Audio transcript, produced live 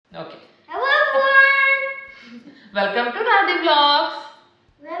Welcome to Radi Vlogs.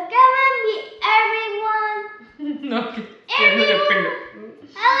 Welcome everyone. Okay. Everyone.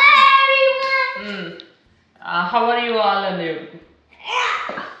 Hello everyone. How are you all అని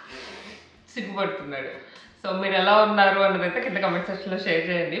సిగ్గుపడుతున్నాడు. So మీరు ఎలా ఉన్నారు అన్నది అయితే కింద కమెంట్ సెక్షన్లో షేర్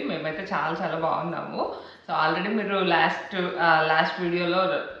చేయండి. మేమైతే చాలా చాలా బాగున్నాము. సో ఆల్రెడీ మీరు లాస్ట్ వీడియోలో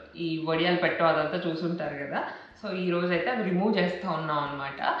ఈ వడియాలు పెట్టడం అదంతా చూసుంటారు కదా. సో ఈ రోజు అయితే అవి రిమూవ్ చేస్తూ ఉన్నాం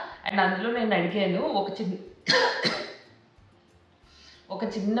అనమాట. అండ్ అందులో నేను అడిగాను ఒక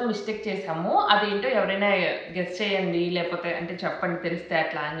చిన్న మిస్టేక్ చేసాము, అదేంటో ఎవరైనా గెస్ చేయండి లేకపోతే అంటే చెప్పండి తెలిస్తే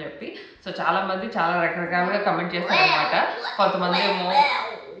అట్లా అని చెప్పి. సో చాలామంది చాలా రకరకాలుగా కమెంట్ చేశారనమాట. కొంతమంది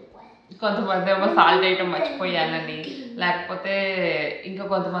ఏమో సాల్ట్ వేయటం మర్చిపోయానని, లేకపోతే ఇంకా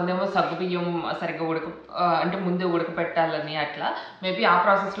కొంతమంది ఏమో సగ్గుబియ్యం సరిగ్గా అంటే ముందే ఉడకపెట్టాలని. అట్లా మేబీ ఆ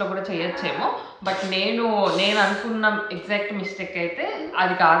ప్రాసెస్లో కూడా చేయొచ్చేమో. బట్ నేను అనుకున్న ఎగ్జాక్ట్ మిస్టేక్ అయితే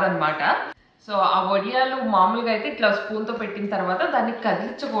అది కాదనమాట. సో ఆ వడియాలు మామూలుగా అయితే ఇట్లా స్పూన్తో పెట్టిన తర్వాత దాన్ని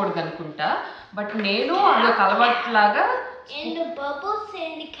కదిలించకూడదు అనుకుంటా. బట్ నేను అదొక అలవాట్లాగా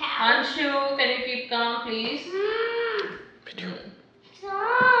Anshu, can you keep calm please?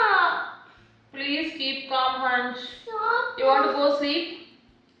 Please keep calm, Hansh. You want to go sleep?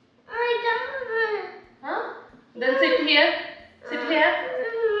 I don't. Huh? Then sit here. Sit here.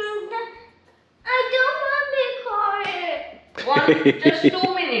 I don't want to be quiet. Just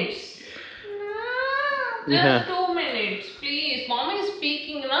 2 minutes. Just 2 minutes, please. Mommy is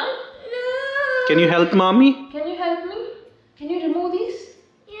speaking now. No. Can you help mommy? Can you help me? Can you remove these?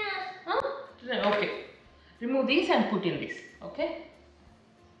 Yeah. Huh? Okay. Remove these and put in this. Okay?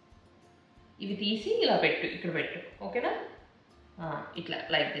 ఇవి తీసి ఇలా పెట్టు, ఇక్కడ పెట్టు. ఓకేనా? ఇట్లా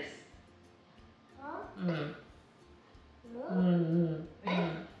like this.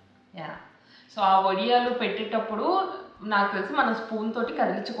 Yeah. So ఆ వడియాలు పెట్టేటప్పుడు నాకు తెలిసి మనం స్పూన్ తోటి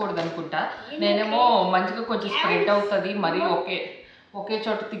కదిలించకూడదు అనుకుంటా. నేనేమో మంచిగా కొంచెం స్ప్రెడ్ అవుతుంది, మరి ఒకే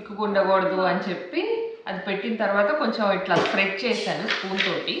చోట తిక్కుగా ఉండకూడదు అని చెప్పి అది పెట్టిన తర్వాత కొంచెం ఇట్లా స్ప్రెడ్ చేశాను స్పూన్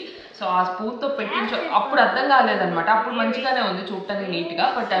తోటి. సో ఆ స్పూన్తో అప్పుడు అర్థం కాలేదనమాట. అప్పుడు మంచిగానే ఉంది చూడటానికి నీట్గా.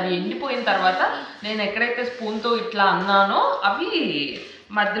 బట్ అవి ఎండిపోయిన తర్వాత నేను ఎక్కడైతే స్పూన్తో ఇట్లా అన్నానో అవి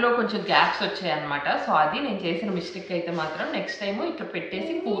మధ్యలో కొంచెం గ్యాప్స్ వచ్చాయి అనమాట. సో అది నేను చేసిన మిస్టేక్ అయితే మాత్రం నెక్స్ట్ టైం ఇట్లా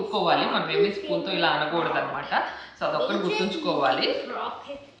పెట్టేసి కూరుకోవాలి. మనం ఏమి స్పూన్తో ఇలా అనకూడదు అనమాట. సో అదొక్కటి గుర్తుంచుకోవాలి.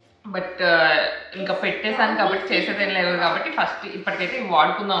 బట్ ఇంకా పెట్టేసాను కాబట్టి చేసేదేం లేదు కాబట్టి ఫస్ట్ ఇప్పటికైతే ఇవి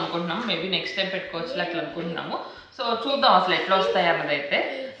వాడుకుందాం అనుకుంటున్నాము. మేబీ నెక్స్ట్ టైం పెట్టుకోవచ్చు అట్లా అనుకుంటున్నాము. సో చూద్దాం అసలు ఎట్లా వస్తాయి అన్నది అయితే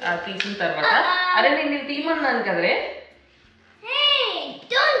తీసిన తర్వాత. అరే నేను తీయమన్నాను కదరే.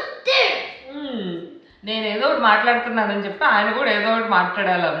 నేను ఏదో ఒకటి మాట్లాడుతున్నానని చెప్పి ఆయన కూడా ఏదో ఒకటి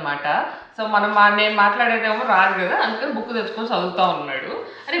మాట్లాడాలన్నమాట. సో నేను మాట్లాడేదేమో రాదు కదా, అందుకని బుక్ తెచ్చుకొని చదువుతా ఉన్నాడు.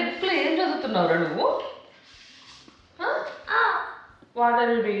 అరే బుక్లో ఏం చదువుతున్నావురా నువ్వు? What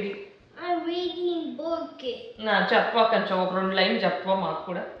are you reading? I'm reading book. చెప్పవా కొంచెం ఒక 2 లైన్లు చెప్పవా మాకు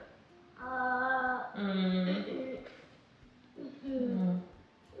కూడా?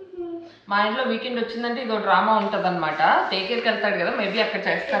 మా ఇంట్లో వీకెండ్ వచ్చిందంటే ఇదో డ్రామా ఉంటుంది అనమాట. టేకేర్కి వెళ్తాడు కదా, మేబీ అక్కడ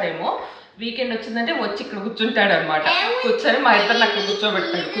చేస్తారేమో. వీకెండ్ వచ్చిందంటే వచ్చి ఇక్కడ కూర్చుంటాడు అనమాట. కూర్చొని మా ఇద్దరిని అక్కడ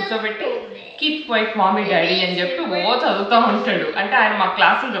కూర్చోబెట్టి కీప్ క్వైట్ మామీ డాడీ అని చెప్పి చదువుతూ ఉంటాడు. అంటే ఆయన మా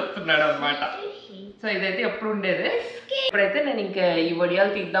క్లాసులు చెప్తున్నాడు అనమాట. సో ఇదైతే ఎప్పుడు ఉండేది. ఇప్పుడైతే నేను ఇంకా ఈ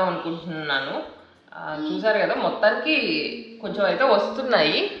వడియాలు తీద్దాం అనుకుంటున్నాను. చూసారు కదా మొత్తానికి కొంచెం అయితే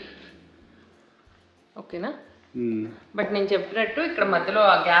వస్తున్నాయి. ఓకేనా? బట్ నేను చెప్పినట్టు ఇక్కడ మధ్యలో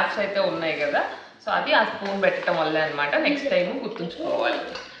ఆ గ్యాప్స్ అయితే ఉన్నాయి కదా. సో అది ఆ స్పూన్ పెట్టడం వల్లే అనమాట. నెక్స్ట్ టైం గుర్తుంచుకోవాలి.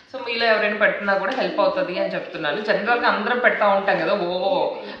 సో మీలో ఎవరైనా పెడుతున్నా కూడా హెల్ప్ అవుతుంది అని చెప్తున్నాను. జనరల్గా అందరం పెడతా ఉంటాం కదా,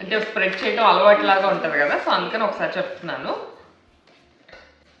 అంటే స్ప్రెడ్ చేయడం అలవాటు లాగా ఉంటుంది కదా. సో అందుకని ఒకసారి చెప్తున్నాను.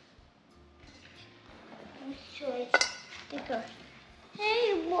 Hey,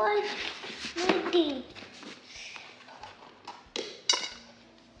 what? Nothing.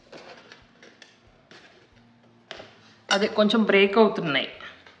 అదే కొంచెం బ్రేక్ అవుతున్నాయి.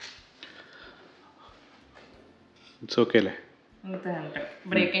 ఇట్స్ ఓకేలే. అంతే అంట,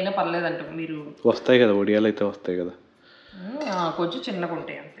 బ్రేక్ అయినా పర్లేదంట. మీరు వస్తాయి కదా వడియాలు అయితే వస్తాయి కదా, కొంచెం చిన్నగా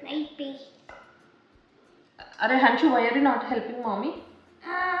ఉంటాయి అంతే. అరే Hanshu, why are you not helping మామీ?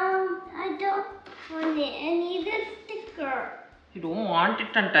 I don't want it. I need a sticker. You don't want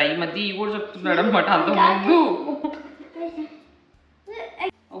it అంట. ఈ మధ్య ఈ కూడా చెప్తున్నాడు అనమాట అంతకుముందు.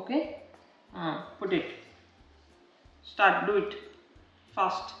 Okay, put it. Start, do it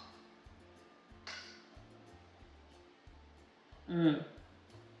fast.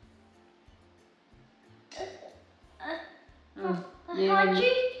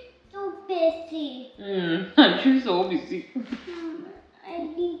 Archie's so busy. She's so busy. I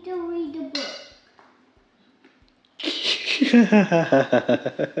need to read a book.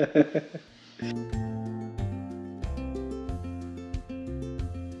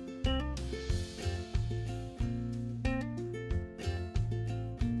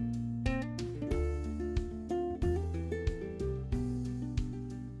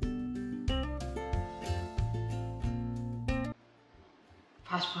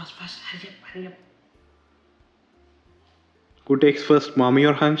 Fast. Hurry up. Who takes first, mommy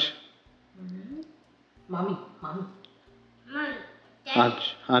or Hunch? Mommy. Mom.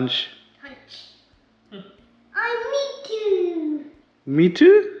 Hunch. Hunch. Me too. Me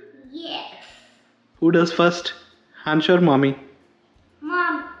too? Yes. Who does first? Hunch or mommy?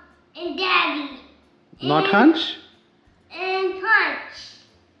 Mom and Daddy. Not Hunch? And Hunch.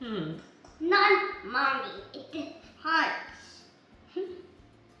 Hmm. Not Mommy. It is Hunch.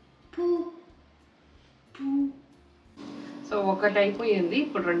 Poo. So ఒకటి అయిపోయింది,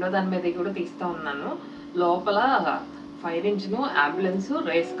 ఇప్పుడు రెండో దాని మీద కూడా తీస్తూ ఉన్నాను. లోపల fire engine, ambulance,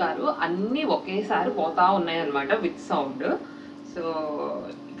 race car అన్నీ ఒకేసారి పోతా ఉన్నాయన్నమాట విత్ సౌండ్. సో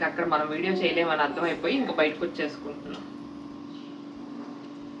ఇంకా అక్కడ మనం వీడియో చేయలేమని అర్థమైపోయి ఇంకా బయటకు వచ్చేసుకుంటున్నాం.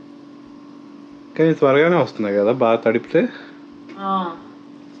 కానీ త్వరగానే వస్తున్నాయి కదా బాగా తడిపితే, ఆ,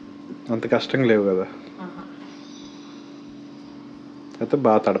 అంత కష్టంగా లేవు కదా. ఆహా. అయితే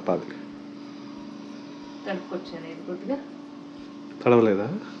బాగా తడపాలి. తడుపుకొచ్చాను ఇది కొద్దిగా తడవలేదా?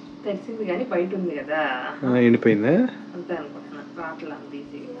 తెలిసింది కానీ బయట ఉంది కదా ఎండిపోయిందా? అంతే అనుకుంటున్నా, రాట్లా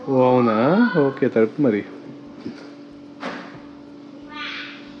తీసి. ఓ అవునా, ఓకే తడుపు మరి.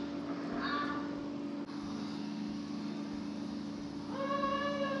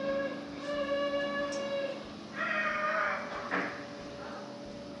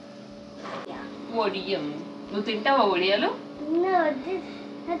 వడియం, నువ్వు తింటావా వడియాలు? No, this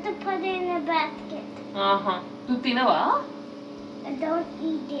have to put it in a basket. ఆహా, నువ్వు తినవా? I don't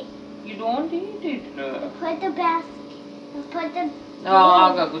eat it. You don't eat it. Put the basket. Put the.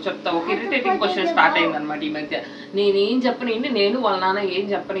 ఆగాగు చెప్తా. ఒక ఇరిటేటింగ్ క్వశ్చన్ స్టార్ట్ అయింది అనమాట ఈ మధ్య. నేనేం చెప్పనియండి, నేను వాళ్ళ నాన్న ఏం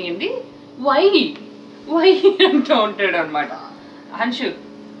చెప్పనియండి, వై అంటూ ఉంటాడు అనమాట. హన్షు,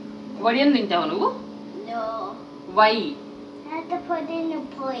 వడియం తింటావు నువ్వు? No. Why? I have to put it in a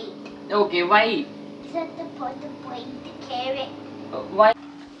plate. Okay, why? Just have to put the plate to carry it. Why?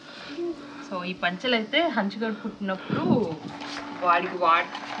 So ఈ పంచలు అయితే హంచుగడు పుట్టినప్పుడు వాడికి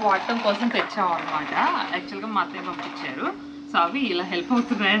వాడటం కోసం తెచ్చాము అనమాట. యాక్చువల్గా మా అత్తయ్య పంపించారు. సో అవి ఇలా హెల్ప్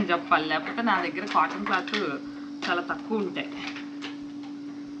అవుతున్నాయని చెప్పాలి, లేకపోతే నా దగ్గర కాటన్ క్లాత్ చాలా తక్కువ ఉంటాయి.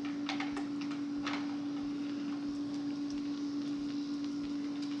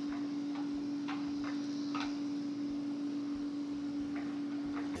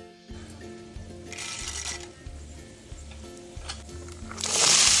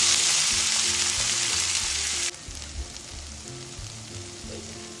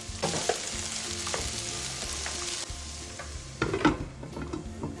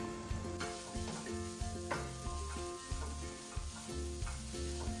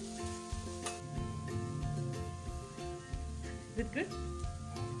 Is it good?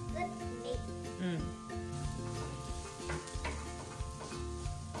 Let's make.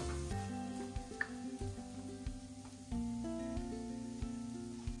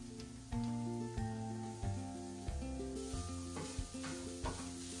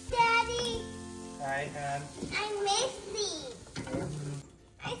 Daddy, Hi, Han. I miss these.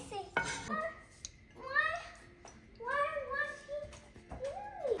 I say, why was he?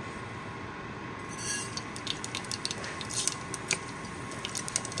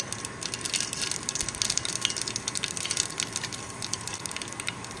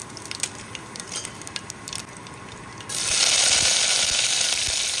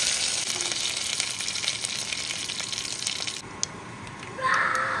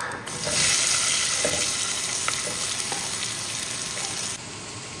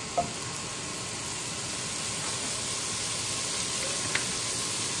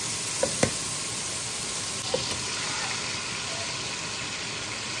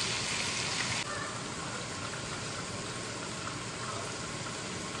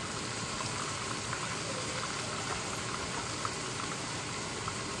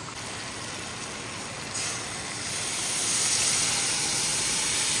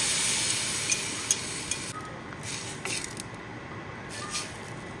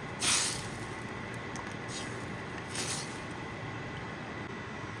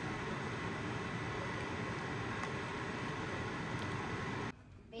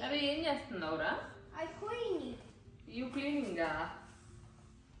 అవి ఏం చేస్తున్నావురా? I clean you. You క్లీనింగా?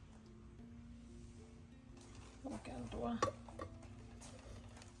 Okay అంటువా.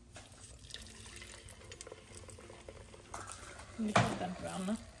 ఇంటికంటురా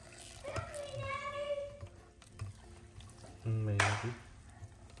అన్న. Maybe.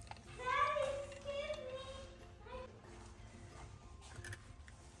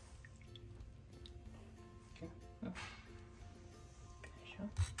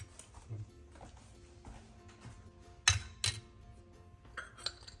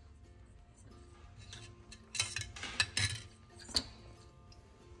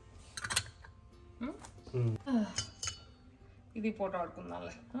 ఇది ఫోటో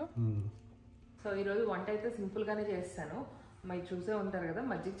ఆడుకుందాంలే. సో ఈరోజు వంట అయితే సింపుల్గానే చేస్తాను. మరి చూసే ఉంటారు కదా,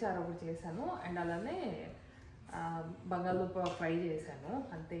 మజ్జిగ చారు ఒకటి చేశాను అండ్ అలానే బంగాళదుంప ఫ్రై చేశాను.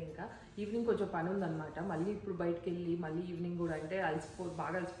 అంతే. ఇంకా ఈవినింగ్ కొంచెం పని ఉందన్నమాట. మళ్ళీ ఇప్పుడు బయటకు వెళ్ళి మళ్ళీ ఈవినింగ్ కూడా అంటే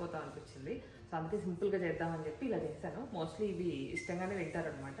బాగా అలసిపోతాం అనిపించింది. సో అందుకే సింపుల్గా చేద్దామని చెప్పి ఇలా చేశాను. మోస్ట్లీ ఇవి ఇష్టంగానే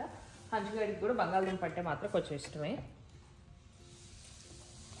తింటారనమాట. హంచుగాడికి కూడా బంగాళదుంప అంటే మాత్రం కొంచెం ఇష్టమే.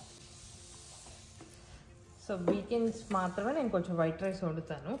 సో వీకెండ్స్ మాత్రమే నేను కొంచెం వైట్ రైస్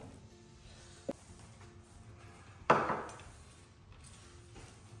వండుతాను.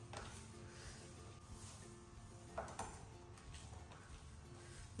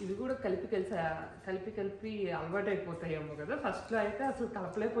 ఇవి కూడా కలిపి అలవాటు అయిపోతాయేమో కదా. ఫస్ట్లో అయితే అసలు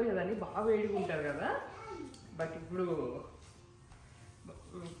కలపలేకపోయేదని, బాగా వేడిగా ఉంటారు కదా. బట్ ఇప్పుడు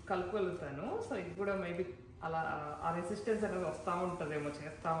కలుపుగలుగుతాను. సో ఇది కూడా మేబీ అలా ఆ రెసిస్టెన్స్ అనేది వస్తూ ఉంటుందేమో,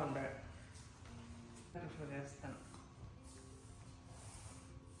 చేస్తూ చేస్తాను.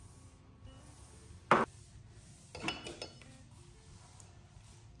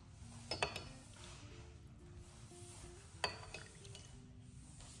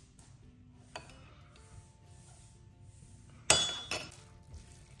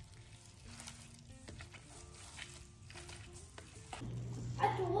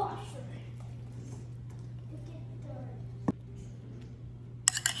 At the washer.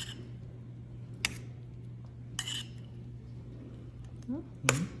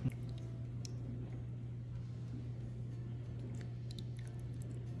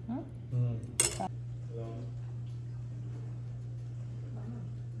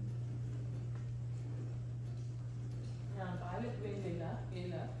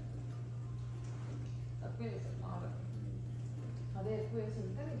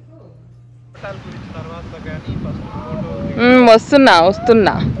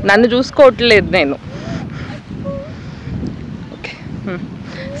 వస్తున్నా నన్ను చూసుకోవట్లేదు నేను. ఓకే.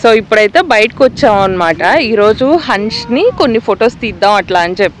 సో ఇప్పుడైతే బయటకు వచ్చాం అనమాట. ఈరోజు హన్ష్ని కొన్ని ఫొటోస్ తీద్దాం అట్లా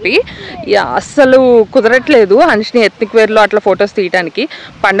అని చెప్పి. అస్సలు కుదరట్లేదు హన్ష్ని ఎత్నిక్ వేర్లో అట్లా ఫొటోస్ తీయడానికి.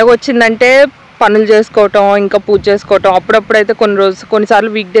 పండగ వచ్చిందంటే పనులు చేసుకోవటం, ఇంకా పూజ చేసుకోవటం, అప్పుడప్పుడైతే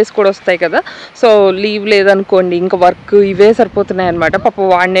కొన్నిసార్లు వీక్ డేస్ కూడా వస్తాయి కదా. సో లీవ్ లేదనుకోండి, ఇంకా వర్క్ ఇవే సరిపోతున్నాయి అనమాట. పాప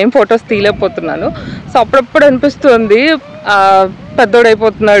వాడిని ఏం ఫొటోస్ తీయలేకపోతున్నాను. సో అప్పుడప్పుడు అనిపిస్తుంది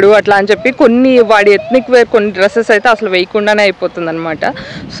పెద్దోడైపోతున్నాడు అట్లా అని చెప్పి. వాడి ఎత్నిక్ వేర్ కొన్ని డ్రెస్సెస్ అయితే అసలు వేయకుండానే అయిపోతుంది అనమాట.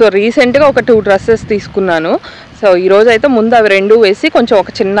 సో రీసెంట్గా ఒక 2 డ్రెస్సెస్ తీసుకున్నాను. సో ఈరోజు అయితే ముందు అవి 2 వేసి కొంచెం ఒక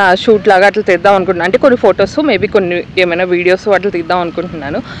చిన్న షూట్ లాగా అట్లా తీద్దాం అనుకుంటున్నాను. అంటే కొన్ని ఫొటోస్, మేబీ కొన్ని ఏమైనా వీడియోస్ అట్లా తీద్దాం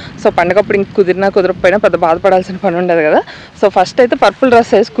అనుకుంటున్నాను. సో పండగప్పుడు ఇంక కుదరకపోయినా పెద్ద బాధపడాల్సిన పని ఉండదు కదా. సో ఫస్ట్ అయితే పర్పుల్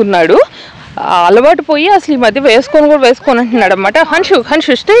డ్రెస్ వేసుకున్నాడు. అలవాటు పోయి అసలు ఈ మధ్య వేసుకొని అంటున్నాడు అనమాట.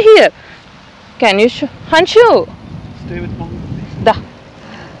 Hanshu stay here, can you Hanshu the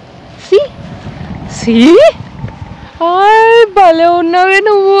C భలే ఉన్నావే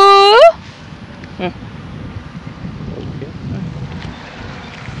నువ్వు.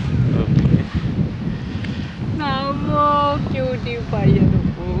 క్యూటీ పయ్య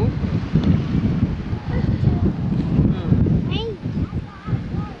నువ్వు.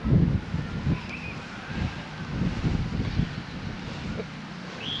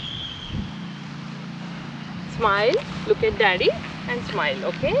 Smile, look at daddy and smile,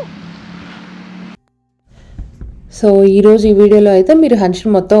 okay? So ఈరోజు ఈ వీడియోలో అయితే మీరు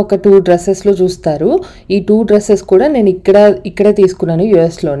హన్షన్ మొత్తం ఒక 2 డ్రెస్సెస్లో చూస్తారు. ఈ 2 డ్రెస్సెస్ కూడా నేను ఇక్కడే తీసుకున్నాను,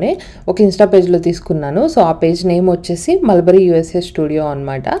 యూఎస్లోనే. ఒక ఇన్స్టా పేజ్లో తీసుకున్నాను. సో ఆ పేజ్ నేమ్ వచ్చేసి మల్బరీ యూఎస్ఏ స్టూడియో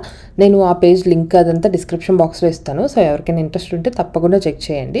అనమాట. నేను ఆ పేజ్ లింక్ అదంతా డిస్క్రిప్షన్ బాక్స్లో ఇస్తాను. సో ఎవరికైనా ఇంట్రెస్ట్ ఉంటే తప్పకుండా చెక్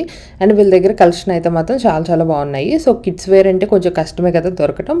చేయండి. అండ్ వీళ్ళ దగ్గర కలెక్షన్ అయితే మాత్రం చాలా చాలా బాగున్నాయి. సో కిడ్స్ వేర్ అంటే కొంచెం కష్టమే కదా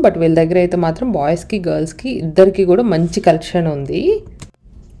దొరకటం. బట్ వీళ్ళ దగ్గర అయితే మాత్రం బాయ్స్కి గర్ల్స్కి ఇద్దరికి కూడా మంచి కలెక్షన్ ఉంది.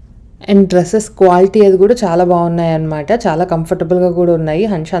 అండ్ డ్రెస్సెస్ క్వాలిటీ అది కూడా చాలా బాగున్నాయి అన్నమాట. చాలా కంఫర్టబుల్గా కూడా ఉన్నాయి.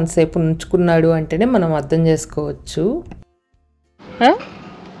 హన్ష్ అంతసేపు ఉంచుకున్నాడు అంటేనే మనం అర్థం చేసుకోవచ్చు.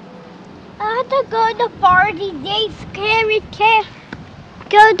 I have to go to party. They scary kid.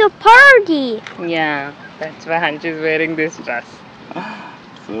 Go to party. Yeah, that's why Hansh is wearing this dress.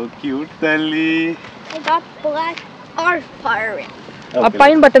 So cute, Tally. I got black art pirate. ఆ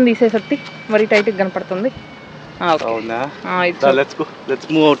పైన బటన్ తీసేసరికి మరి టైట్గా కనపడుతుంది. అవునా? Let's go. Let's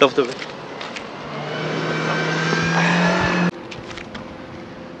move out of the way.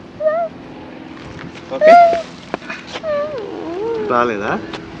 Okay. రాలేదా?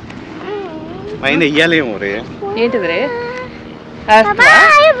 పైన వెయ్యాలేమో రే. ఏంటిది రే?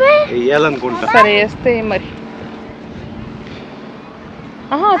 వెయ్యాలనుకుంటా. సరే వేస్తే మరి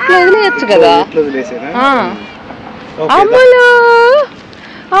అట్లా వదిలేయచ్చు కదా. అమ్ములు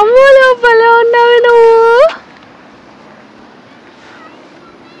అమ్ములు భలే ఉన్నావు నువ్వు.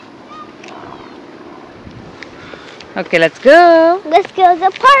 Okay, let's go. Let's go to the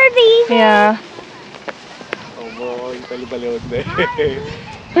party. Yeah. అమ్మో ఈ తల్లి భలే ఉంది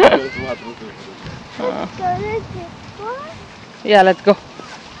మాత్రం Let's go to this one. Yeah, let's go.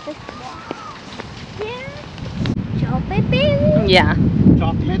 Yeah. Chocolate baby. Yeah.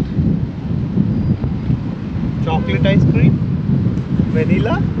 Chocolate ice cream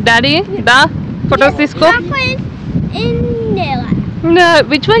vanilla Daddy, da photos తీసుకో. Chocolate and vanilla. No,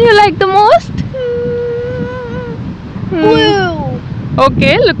 which one you like the most? Blue.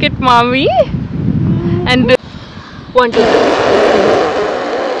 Okay, look at mommy. And 1, 2, 3.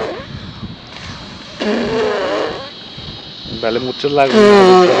 భలే ముచ్చట్లాగా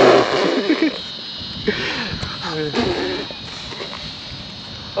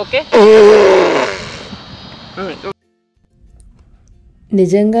Okay.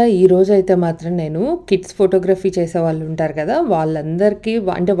 నిజంగా ఈ రోజు అయితే మాత్రం నేను kids photography చేసే వాళ్ళు ఉంటారు కదా, వాళ్ళందరికీ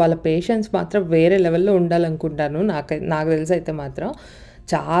అంటే వాళ్ళ పేషెన్స్ మాత్రం వేరే లెవెల్లో ఉండాలనుకుంటాను. నాకు తెలిసి అయితే మాత్రం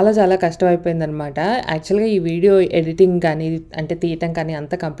చాలా చాలా కష్టం అయిపోయిందనమాట. యాక్చువల్గా ఈ వీడియో ఎడిటింగ్ కానీ అంటే తీయటం కానీ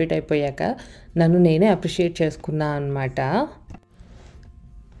అంతా కంప్లీట్ అయిపోయాక నన్ను నేనే అప్రిషియేట్ చేసుకున్నాను అనమాట.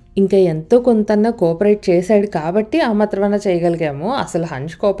 ఇంకా ఎంతో కొంతన్నా కోఆపరేట్ చేశాడు కాబట్టి ఆ మాత్రమన్నా చేయగలిగాము. అసలు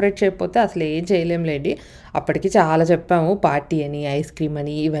హంచ్ కోఆపరేట్ చేయకపోతే అసలు ఏం చేయలేం లేండి. అప్పటికి చాలా చెప్పాము, పార్టీ అని ఐస్ క్రీమ్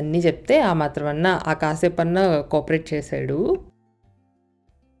అని ఇవన్నీ చెప్తే ఆ మాత్రమన్నా ఆ కాసేపన్నా కోఆపరేట్ చేశాడు.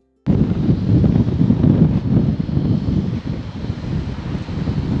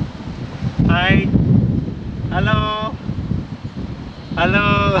 Hi hello hello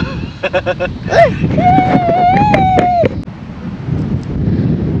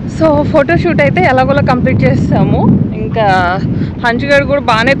so photoshoot అయితే ఎలాగోలా కంప్లీట్ చేస్తాము. ఇంకా హంచ్ గారు కూడా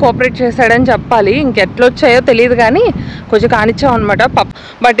బాగానే కోఆపరేట్ చేశాడని చెప్పాలి. ఇంకెట్లొచ్చాయో తెలియదు కానీ కొంచెం కానిచ్చాం అనమాట.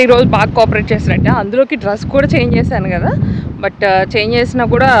 బట్ ఈరోజు బాగా కోఆపరేట్ చేసినట్టే. అందులోకి డ్రెస్ కూడా చేంజ్ చేశాను కదా, బట్ చేంజ్ చేసినా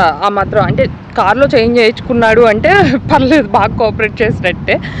కూడా ఆ మాత్రం అంటే కార్లో చేంజ్ చేయించుకున్నాడు అంటే పర్లేదు, బాగా కోఆపరేట్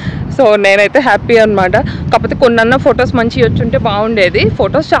చేసినట్టే. సో నేనైతే హ్యాపీ అనమాట. కాకపోతే కొన్నన్న ఫొటోస్ మంచిగా వచ్చుంటే బాగుండేది.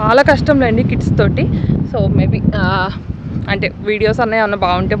 ఫొటోస్ చాలా కష్టం లేండి కిడ్స్ తోటి. సో మేబీ అంటే వీడియోస్ అన్నీ ఏమన్నా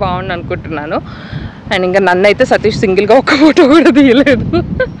బాగుంటే బాగుండు అనుకుంటున్నాను. అండ్ ఇంకా నన్ను అయితే సతీష్ సింగిల్గా ఒక్క ఫోటో కూడా తీయలేదు.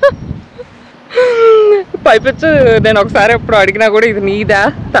 పైపెచ్చు నేను ఒకసారి ఎప్పుడు అడిగినా కూడా ఇది నీదా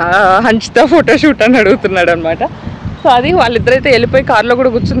హంచ్తా ఫోటోషూట్ అని అడుగుతున్నాడు అనమాట. సో అది వాళ్ళిద్దరైతే వెళ్ళిపోయి కార్లో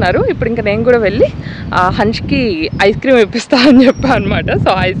కూడా కూర్చున్నారు. ఇప్పుడు ఇంకా నేను కూడా వెళ్ళి హంచ్కి ఐస్ క్రీమ్ ఇప్పిస్తా అని చెప్పాను అనమాట. సో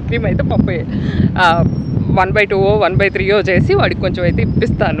ఐస్ క్రీమ్ అయితే 1/2 1/3 చేసి వాడికి కొంచెం అయితే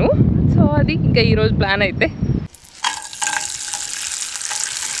ఇప్పిస్తాను. సో అది ఇంకా ఈరోజు ప్లాన్ అయితే.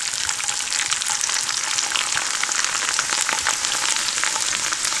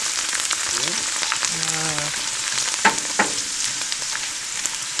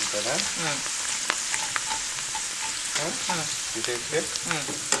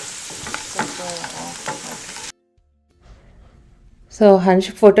 సో హంచ్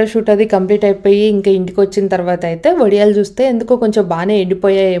ఫోటోషూట్ అది కంప్లీట్ అయిపోయి ఇంకా ఇంటికి వచ్చిన తర్వాత అయితే వడియాలు చూస్తే ఎందుకో కొంచెం బాగానే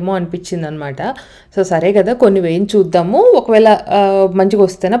ఎండిపోయాయేమో అనిపించింది అనమాట. సో సరే కదా కొన్ని వేయించి చూద్దాము, ఒకవేళ మంచిగా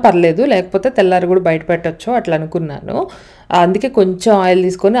వస్తేనే పర్లేదు, లేకపోతే తెల్లారి కూడా బయట పెట్టచ్చు అట్లా అనుకున్నాను. అందుకే కొంచెం ఆయిల్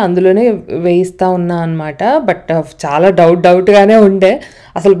తీసుకొని అందులోనే వేయిస్తూ ఉన్నా అనమాట. బట్ చాలా డౌట్గానే ఉండే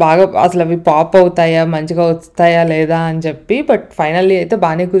అసలు అవి పాప్ అవుతాయా, మంచిగా వస్తాయా లేదా అని చెప్పి. బట్ ఫైనల్లీ అయితే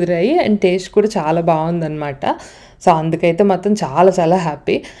బాగానే కుదిరాయి అండ్ టేస్ట్ కూడా చాలా బాగుందన్నమాట. సో అందుకైతే మాత్రం చాలా చాలా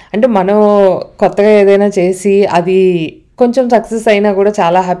హ్యాపీ. అంటే మనం కొత్తగా ఏదైనా చేసి అది కొంచెం సక్సెస్ అయినా కూడా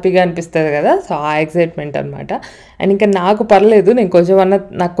చాలా హ్యాపీగా అనిపిస్తుంది కదా. సో ఆ ఎక్సైట్మెంట్ అనమాట. అండ్ ఇంకా నాకు పర్లేదు,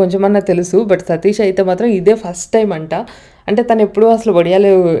 నాకు కొంచెమన్నా తెలుసు. బట్ సతీష్ అయితే మాత్రం ఇదే ఫస్ట్ టైం అంట. అంటే తను ఎప్పుడు అసలు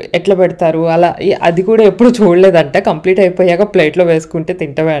వడియాలు ఎట్లా పెడతారు అలా అది కూడా ఎప్పుడు చూడలేదంట. కంప్లీట్ అయిపోయాక ప్లేట్లో వేసుకుంటే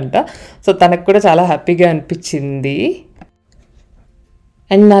తింటవే అంట. సో తనకు కూడా చాలా హ్యాపీగా అనిపించింది.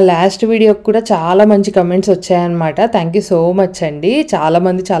 అండ్ నా లాస్ట్ వీడియోకి కూడా చాలా మంచి కమెంట్స్ వచ్చాయన్నమాట. థ్యాంక్ యూ సో మచ్ అండి.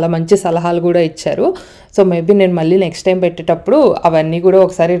 చాలామంది చాలా మంచి సలహాలు కూడా ఇచ్చారు. సో మేబీ నేను మళ్ళీ నెక్స్ట్ టైం పెట్టేటప్పుడు అవన్నీ కూడా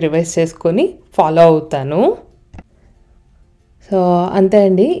ఒకసారి రివైజ్ చేసుకొని ఫాలో అవుతాను. సో అంతే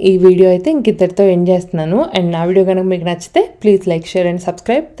అండి, ఈ వీడియో అయితే ఇంక ఇద్దరితో ఎండ్ చేస్తున్నాను. అండ్ నా వీడియో కనుక మీకు నచ్చితే please like, share and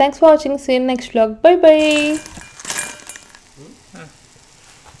subscribe. Thanks for watching. See you next vlog. By by.